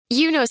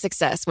You know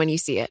success when you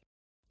see it.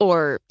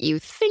 Or you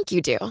think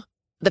you do.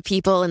 The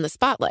people in the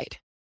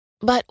spotlight.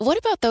 But what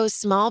about those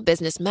small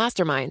business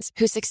masterminds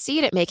who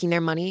succeed at making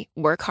their money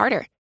work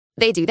harder?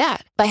 They do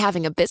that by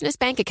having a business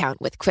bank account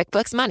with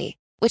QuickBooks Money,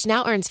 which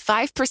now earns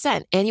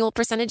 5% annual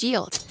percentage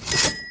yield.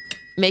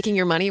 Making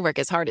your money work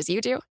as hard as you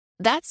do?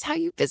 That's how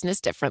you business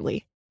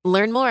differently.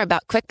 Learn more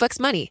about QuickBooks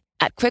Money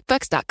at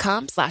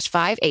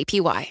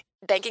quickbooks.com/5APY.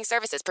 Banking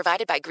services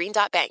provided by Green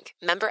Dot Bank.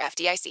 Member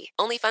FDIC.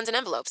 Only funds and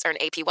envelopes earn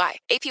APY.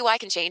 APY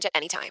can change at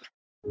any time.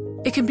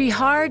 It can be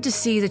hard to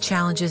see the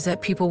challenges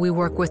that people we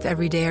work with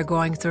every day are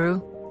going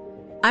through.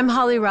 I'm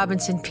Holly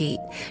Robinson Pete.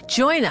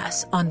 Join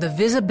us on The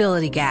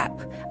Visibility Gap,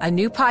 a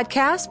new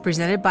podcast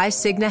presented by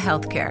Cigna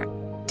Healthcare.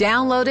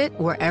 Download it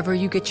wherever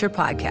you get your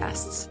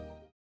podcasts.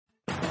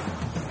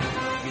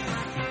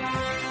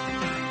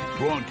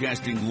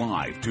 Broadcasting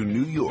live to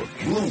New York,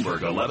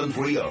 Bloomberg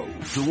 1130.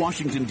 To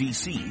Washington,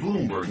 D.C.,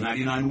 Bloomberg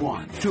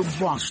 99.1. To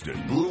Boston,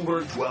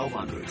 Bloomberg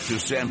 1200. To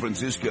San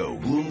Francisco,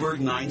 Bloomberg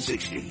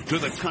 960. To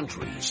the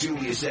country,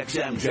 Sirius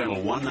XM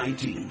Channel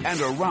 119.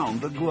 And around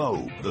the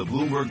globe, the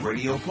Bloomberg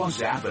Radio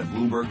Plus app at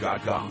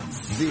Bloomberg.com.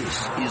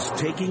 This is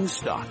Taking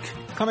Stock.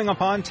 Coming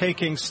up on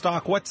Taking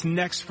Stock, what's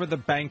next for the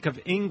Bank of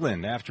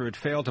England after it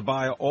failed to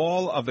buy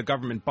all of the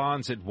government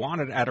bonds it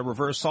wanted at a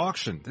reverse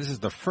auction? This is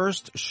the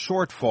first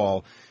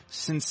shortfall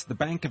since the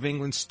Bank of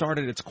England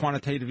started its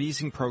quantitative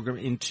easing program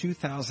in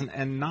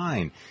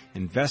 2009.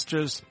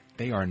 Investors,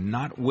 they are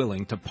not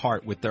willing to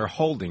part with their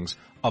holdings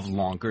of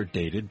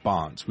longer-dated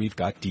bonds. We've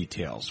got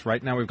details.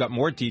 Right now, we've got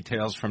more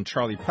details from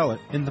Charlie Pellet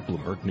in the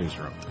Bloomberg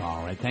Newsroom.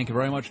 All right. Thank you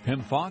very much, Pim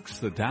Fox.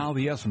 The Dow,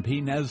 the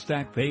S&P,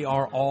 NASDAQ, they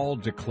are all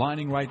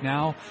declining right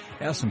now.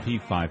 S&P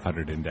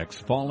 500 index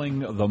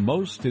falling the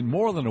most in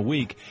more than a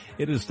week.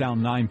 It is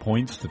down 9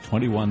 points to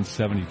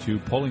 2172,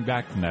 pulling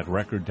back from that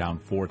record, down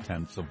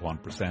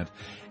 0.4%.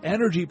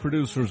 Energy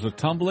producers are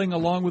tumbling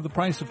along with the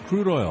price of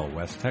crude oil.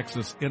 West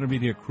Texas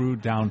Intermediate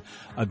crude down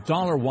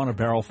 $1.01 a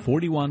barrel,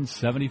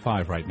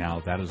 41.75 right now.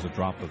 That is a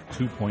drop of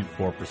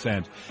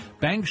 2.4%.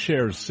 Bank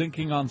shares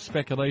sinking on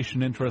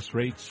speculation interest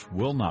rates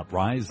will not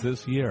rise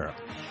this year.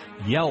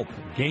 Yelp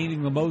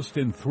gaining the most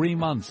in 3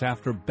 months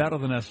after better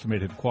than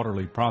estimated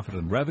quarterly profit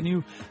and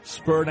revenue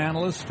spurred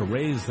analysts to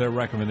raise their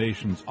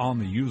recommendations on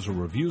the user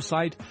review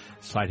site,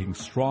 citing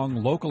strong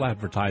local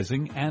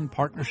advertising and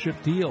partnership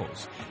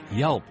deals.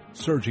 Yelp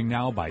surging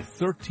now by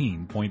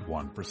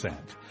 13.1%.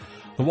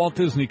 The Walt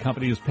Disney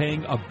Company is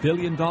paying $1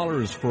 billion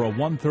for a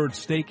 1/3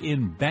 stake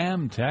in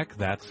BAMTech.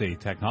 That's a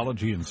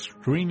technology and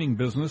streaming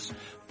business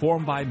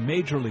formed by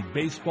Major League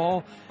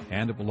Baseball,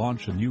 and it will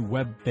launch a new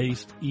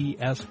web-based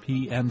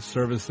ESPN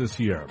service this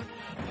year.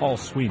 Paul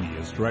Sweeney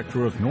is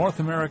Director of North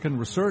American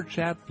Research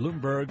at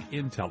Bloomberg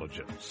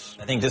Intelligence.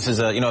 I think this is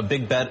a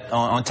big bet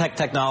on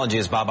technology,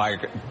 as Bob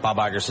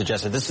Iger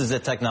suggested. This is a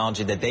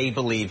technology that they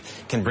believe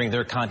can bring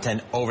their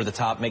content over the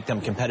top, make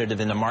them competitive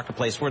in the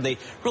marketplace where they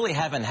really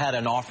haven't had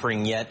an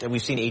offering yet.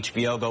 We've seen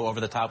HBO go over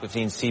the top. We've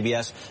seen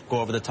CBS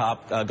go over the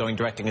top, going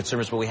direct to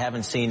consumers, but we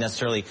haven't seen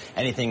necessarily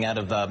anything out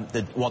of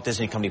the Walt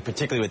Disney Company,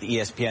 particularly with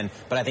ESPN.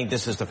 But I think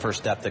this is the first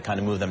step to kind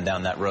of move them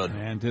down that road.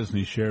 And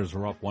Disney shares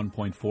are up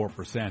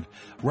 1.4%.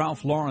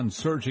 Ralph Lauren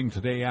surging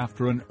today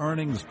after an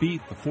earnings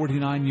beat. The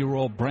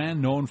 49-year-old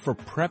brand, known for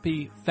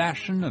preppy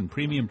fashion and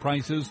premium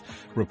prices,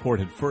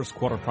 reported first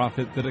quarter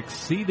profit that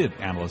exceeded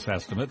analyst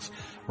estimates.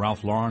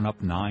 Ralph Lauren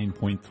up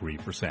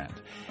 9.3%.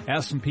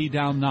 S&P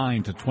down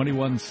 9 to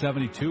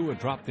 2172, a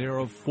drop there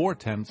of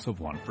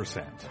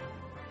 0.4%.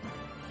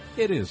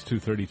 It is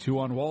 2:32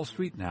 on Wall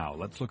Street now.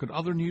 Let's look at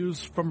other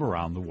news from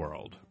around the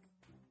world.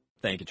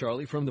 Thank you,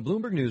 Charlie. From the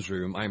Bloomberg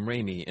Newsroom, I'm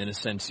Ramy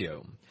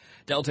Inocencio.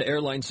 Delta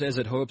Airlines says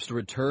it hopes to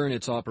return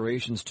its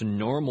operations to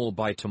normal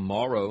by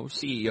tomorrow.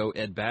 CEO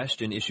Ed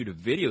Bastian issued a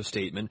video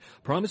statement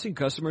promising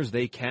customers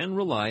they can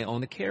rely on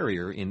the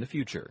carrier in the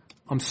future.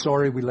 I'm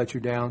sorry we let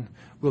you down.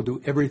 We'll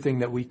do everything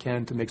that we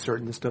can to make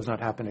certain this does not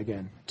happen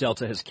again.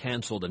 Delta has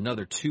canceled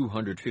another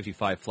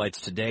 255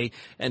 flights today,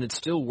 and it's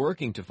still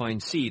working to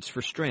find seats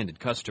for stranded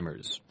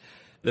customers.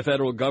 The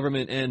federal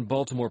government and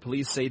Baltimore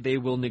police say they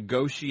will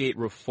negotiate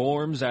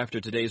reforms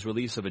after today's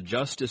release of a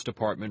Justice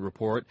Department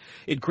report.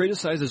 It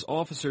criticizes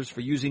officers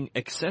for using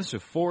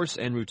excessive force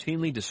and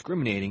routinely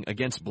discriminating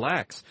against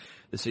blacks.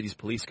 The city's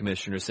police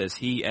commissioner says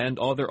he and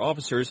other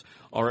officers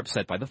are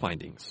upset by the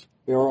findings.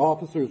 There are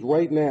officers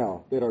right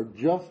now that are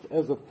just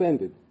as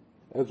offended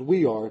as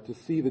we are to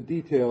see the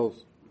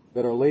details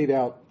that are laid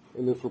out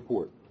in this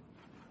report.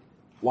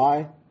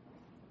 Why?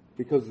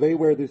 Because they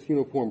wear this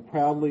uniform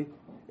proudly,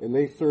 and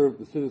they serve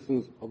the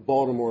citizens of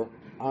Baltimore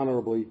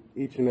honorably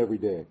each and every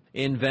day.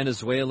 In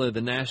Venezuela,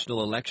 the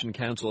National Election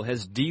Council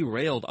has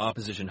derailed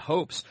opposition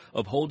hopes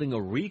of holding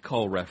a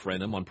recall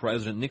referendum on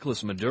President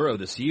Nicolas Maduro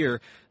this year.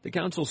 The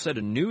council set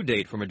a new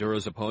date for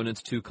Maduro's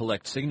opponents to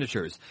collect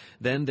signatures.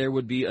 Then there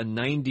would be a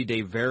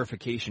 90-day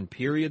verification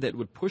period that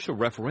would push a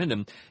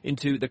referendum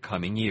into the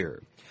coming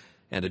year.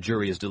 And a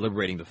jury is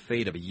deliberating the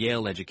fate of a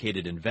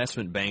Yale-educated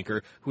investment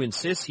banker who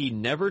insists he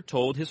never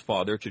told his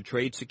father to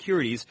trade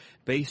securities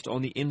based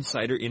on the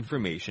insider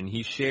information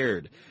he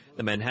shared.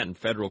 The Manhattan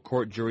federal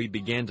court jury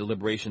began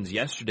deliberations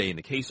yesterday in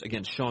the case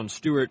against Sean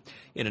Stewart.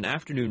 In an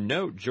afternoon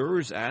note,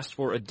 jurors asked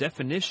for a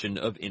definition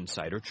of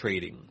insider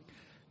trading.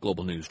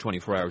 Global News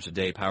 24 hours a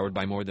day, powered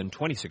by more than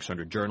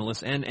 2,600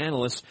 journalists and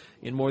analysts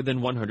in more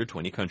than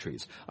 120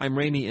 countries. I'm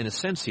Ramy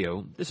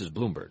Inocencio. This is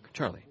Bloomberg.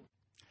 Charlie.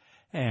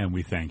 And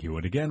we thank you.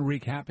 And again,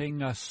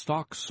 recapping,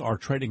 stocks are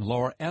trading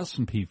lower.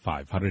 S&P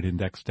 500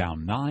 index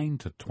down 9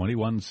 to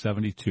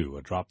 2172,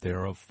 a drop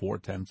there of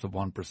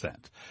 0.4%.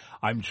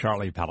 I'm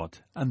Charlie Pellett,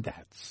 and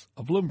that's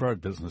a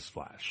Bloomberg Business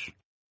Flash.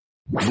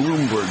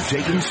 Bloomberg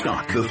taking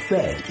stock. The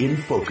Fed in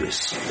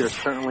focus. There's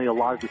certainly a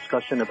lot of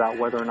discussion about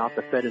whether or not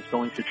the Fed is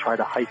going to try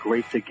to hike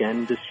rates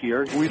again this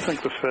year. We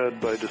think the Fed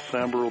by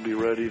December will be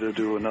ready to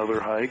do another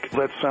hike.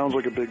 That sounds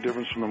like a big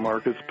difference from the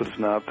markets, but it's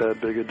not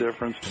that big a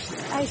difference.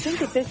 I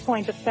think at this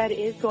point the Fed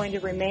is going to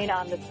remain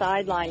on the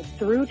sidelines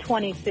through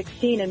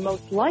 2016 and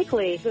most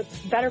likely the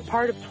better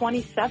part of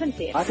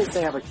 2017. I think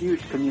they have a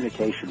huge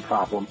communication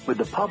problem with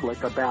the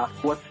public about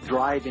what's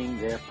driving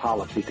their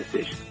policy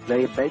decisions.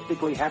 They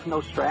basically have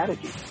no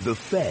strategy. The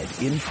Fed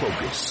in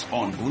focus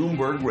on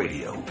Bloomberg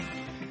Radio.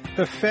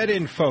 The Fed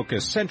in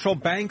focus. Central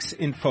banks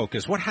in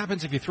focus. What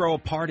happens if you throw a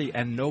party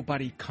and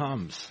nobody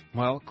comes?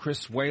 Well,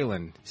 Chris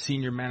Whalen,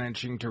 Senior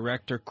Managing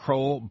Director,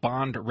 Kroll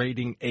Bond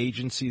Rating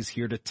Agency, is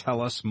here to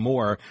tell us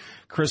more.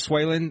 Chris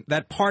Whalen,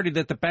 that party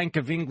that the Bank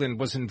of England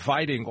was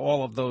inviting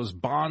all of those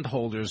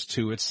bondholders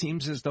to, it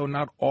seems as though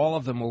not all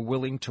of them were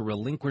willing to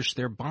relinquish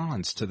their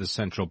bonds to the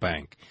central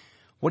bank.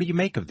 What do you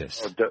make of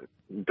this?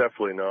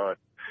 Definitely not.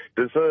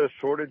 There's a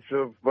shortage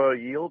of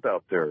yield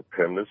out there,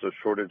 Pim. There's a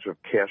shortage of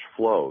cash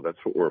flow. That's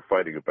what we're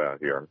fighting about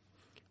here.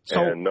 So,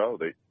 and no,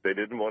 they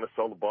didn't want to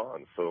sell the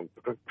bonds. So,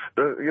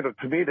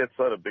 to me, that's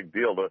not a big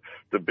deal.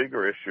 The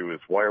bigger issue is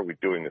why are we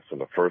doing this in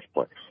the first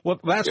place? Well,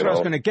 that's what I was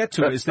going to get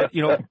to is that,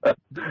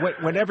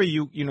 whenever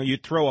you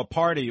throw a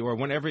party or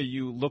whenever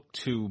you look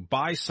to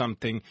buy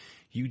something,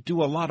 you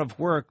do a lot of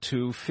work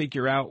to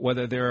figure out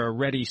whether there are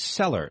ready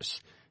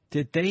sellers.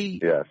 Did they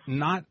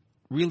not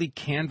really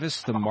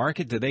canvass the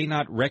market? Do they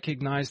not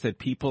recognize that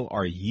people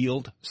are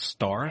yield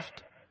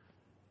starved?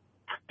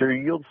 They're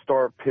yield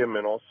starved, Pim,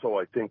 and also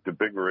I think the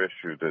bigger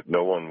issue that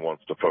no one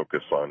wants to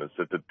focus on is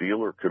that the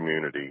dealer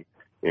community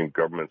in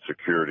government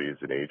securities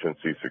and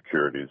agency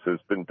securities has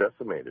been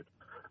decimated.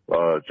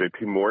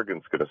 J.P.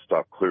 Morgan's going to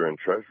stop clearing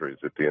treasuries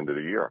at the end of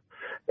the year.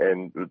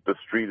 And the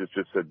street has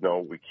just said, no,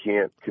 we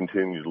can't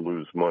continue to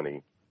lose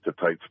money to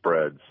tight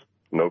spreads,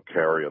 no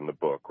carry on the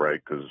book, right,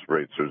 because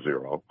rates are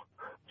zero.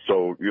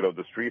 So,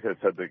 the street has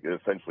had to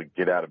essentially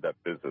get out of that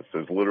business.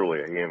 There's literally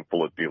a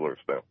handful of dealers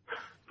now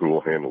who will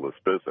handle this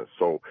business.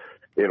 So,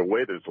 in a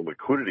way, there's a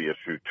liquidity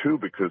issue, too,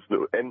 because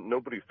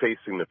nobody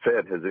facing the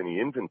Fed has any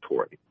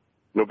inventory.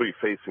 Nobody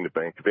facing the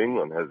Bank of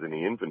England has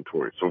any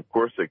inventory. So, of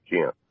course, they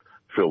can't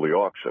fill the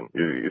auction.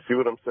 You see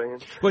what I'm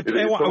saying? But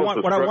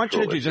what I want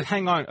you to do, just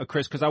hang on,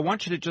 Chris, because I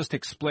want you to just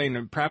explain,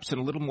 and perhaps in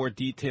a little more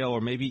detail, or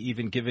maybe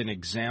even give an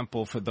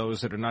example for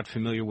those that are not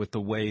familiar with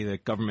the way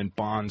that government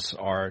bonds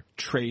are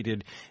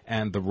traded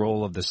and the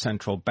role of the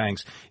central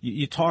banks.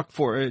 You talked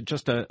for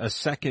just a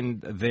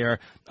second there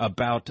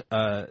about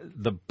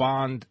the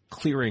bond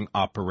clearing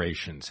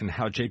operations and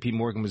how J.P.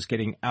 Morgan was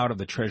getting out of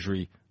the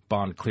Treasury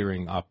bond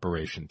clearing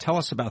operation. Tell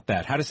us about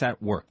that. How does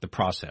that work, the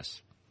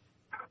process?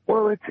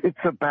 Well, it's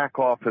a back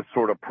office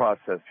sort of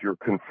process. You're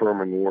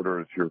confirming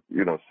orders. You're,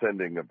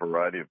 sending a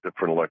variety of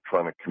different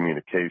electronic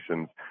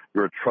communications.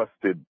 You're a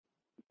trusted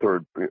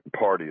third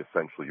party,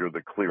 essentially. You're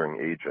the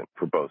clearing agent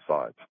for both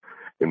sides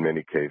in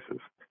many cases.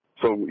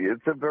 So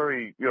it's a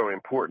very,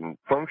 important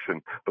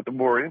function. But the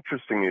more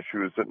interesting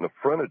issue is that in the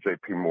front of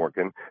J.P.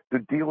 Morgan, the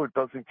dealer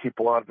doesn't keep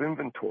a lot of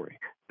inventory.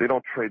 They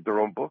don't trade their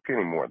own book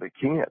anymore. They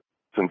can't.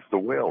 Since the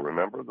whale,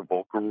 remember the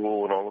Volcker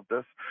rule and all of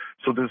this?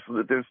 So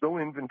there's no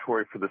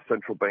inventory for the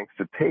central banks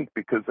to take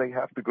because they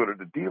have to go to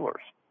the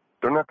dealers.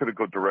 They're not going to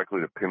go directly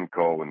to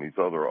PIMCO and these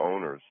other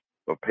owners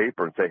of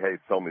paper and say, hey,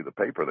 sell me the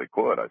paper. They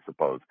could, I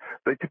suppose.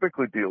 They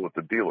typically deal with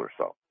the dealer,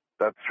 so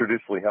that's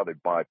traditionally how they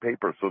buy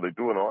paper. So they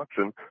do an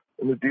auction,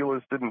 and the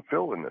dealers didn't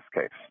fill in this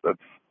case. That's,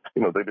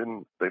 they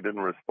didn't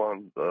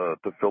respond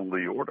to fill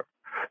the order.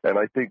 And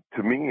I think,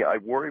 to me, I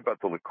worry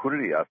about the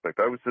liquidity aspect.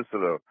 I was just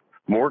at a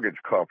mortgage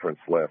conference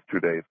last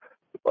 2 days.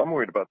 I'm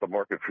worried about the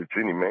market for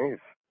Ginnie Maes,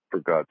 for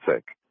God's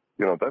sake.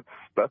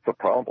 That's a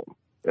problem.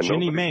 And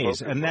Ginnie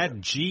Maes, and that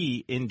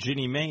G in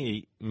Ginnie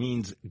Mae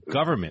means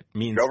government,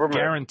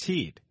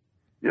 guaranteed.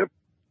 Yep.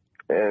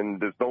 And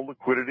there's no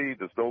liquidity.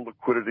 There's no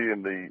liquidity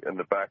in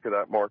the back of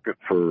that market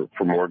for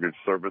mortgage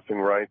servicing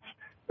rights.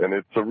 And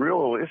it's a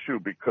real issue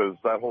because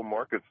that whole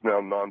market's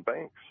now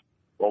non-banks.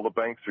 All the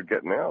banks are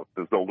getting out.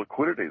 There's no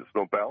liquidity. There's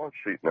no balance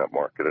sheet in that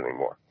market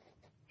anymore.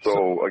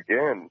 So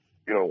again,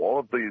 all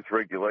of these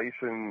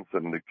regulations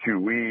and the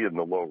QE and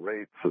the low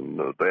rates and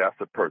the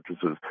asset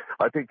purchases,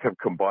 I think have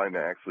combined to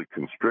actually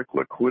constrict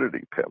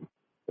liquidity, Pim.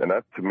 And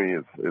that, to me,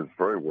 is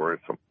very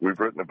worrisome. We've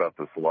written about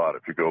this a lot.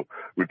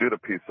 We did a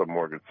piece on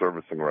mortgage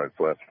servicing rights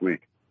last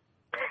week.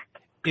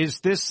 Is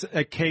this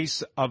a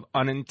case of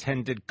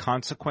unintended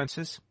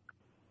consequences?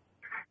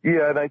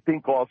 Yeah, and I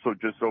think also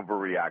just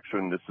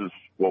overreaction. This is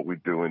what we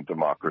do in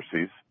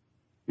democracies.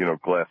 You know,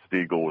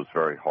 Glass-Steagall was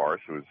very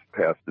harsh. It was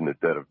passed in the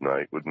dead of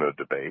night with no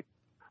debate.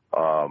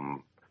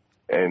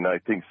 And I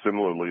think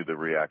similarly, the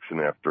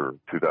reaction after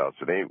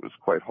 2008 was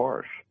quite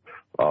harsh.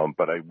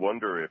 But I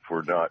wonder if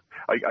we're not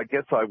 – I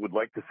guess I would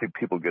like to see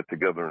people get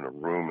together in a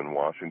room in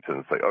Washington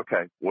and say,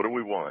 okay, what do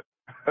we want?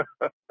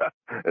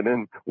 And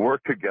then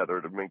work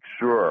together to make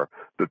sure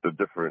that the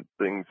different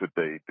things that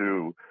they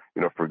do,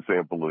 you know, for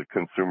example, the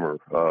Consumer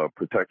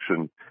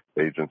Protection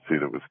Agency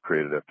that was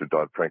created after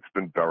Dodd-Frank's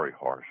been very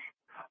harsh.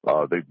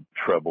 They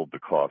trebled the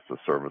cost of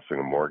servicing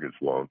a mortgage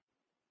loan.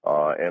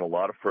 And a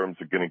lot of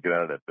firms are going to get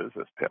out of that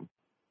business, Tim.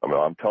 I mean,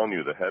 I'm telling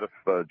you, the head of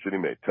Ginnie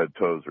Mae, Ted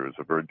Tozer, is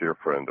a very dear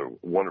friend, a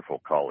wonderful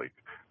colleague.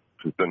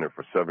 He's been there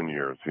for 7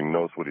 years. He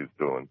knows what he's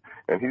doing.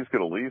 And he's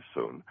going to leave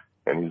soon.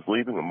 And he's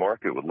leaving a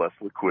market with less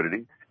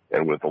liquidity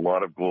and with a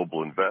lot of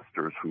global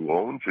investors who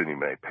own Ginnie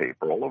Mae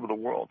paper all over the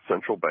world,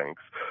 central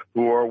banks,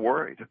 who are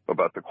worried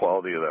about the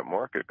quality of that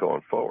market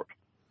going forward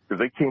because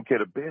they can't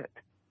get a bid.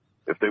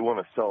 If they want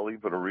to sell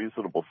even a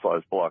reasonable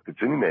sized block of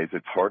Ginnie Mae's,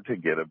 it's hard to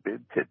get a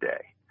bid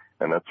today.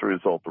 And that's a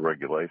result of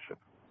regulation.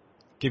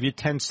 Give you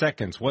 10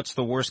 seconds. What's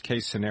the worst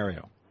case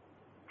scenario?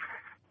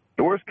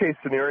 The worst case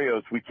scenario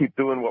is we keep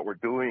doing what we're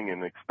doing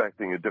and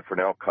expecting a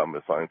different outcome,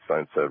 as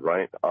Einstein said,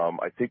 right?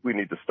 I think we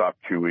need to stop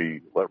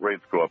QE, let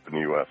rates go up in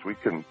the U.S. We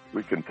can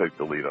take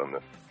the lead on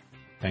this.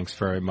 Thanks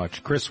very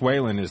much. Chris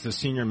Whalen is the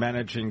Senior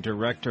Managing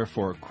Director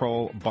for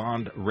Kroll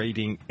Bond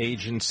Rating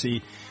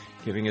Agency,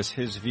 giving us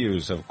his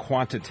views of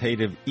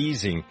quantitative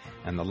easing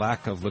and the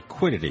lack of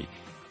liquidity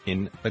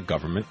in the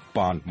government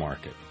bond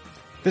market.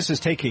 This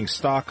is Taking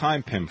Stock.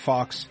 I'm Pim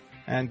Fox,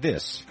 and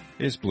this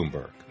is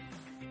Bloomberg.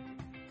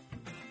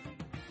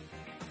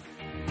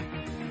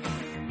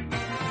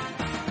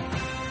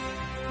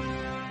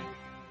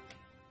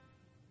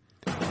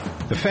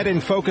 The Fed in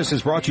Focus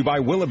is brought to you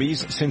by Willoughby's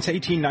since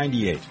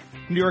 1898.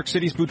 New York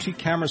City's boutique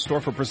camera store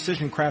for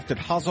precision-crafted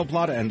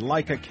Hasselblad and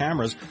Leica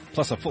cameras,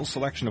 plus a full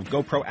selection of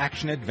GoPro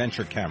action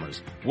adventure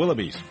cameras.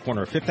 Willoughby's,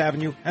 corner of 5th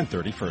Avenue and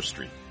 31st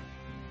Street.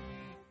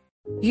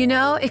 You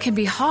know, it can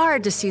be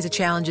hard to see the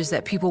challenges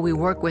that people we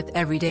work with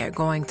every day are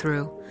going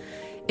through.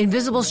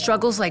 Invisible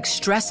struggles like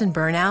stress and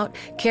burnout,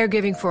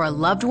 caregiving for a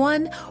loved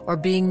one, or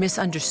being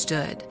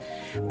misunderstood.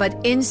 But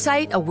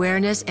insight,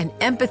 awareness, and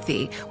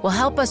empathy will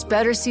help us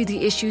better see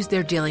the issues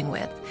they're dealing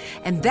with.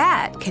 And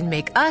that can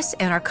make us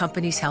and our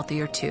companies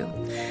healthier too.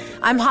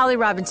 I'm Holly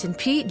Robinson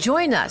Peete.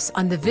 Join us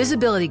on The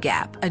Visibility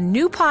Gap, a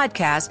new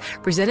podcast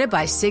presented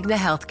by Cigna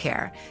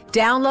Healthcare.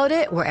 Download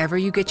it wherever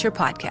you get your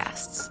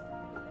podcasts.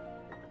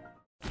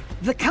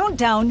 The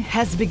countdown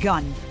has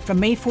begun. From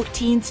May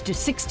 14th to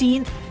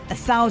 16th,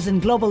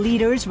 1,000 global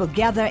leaders will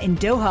gather in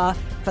Doha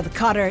for the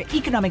Qatar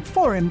Economic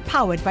Forum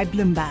powered by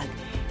Bloomberg.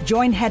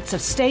 Join heads of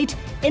state,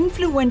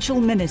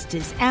 influential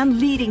ministers, and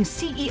leading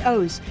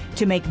CEOs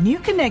to make new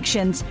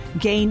connections,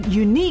 gain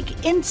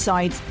unique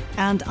insights,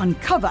 and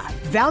uncover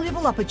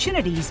valuable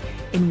opportunities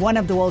in one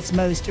of the world's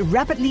most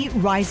rapidly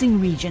rising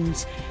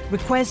regions.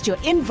 Request your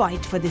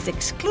invite for this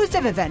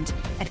exclusive event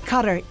at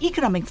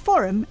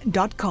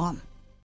QatarEconomicForum.com.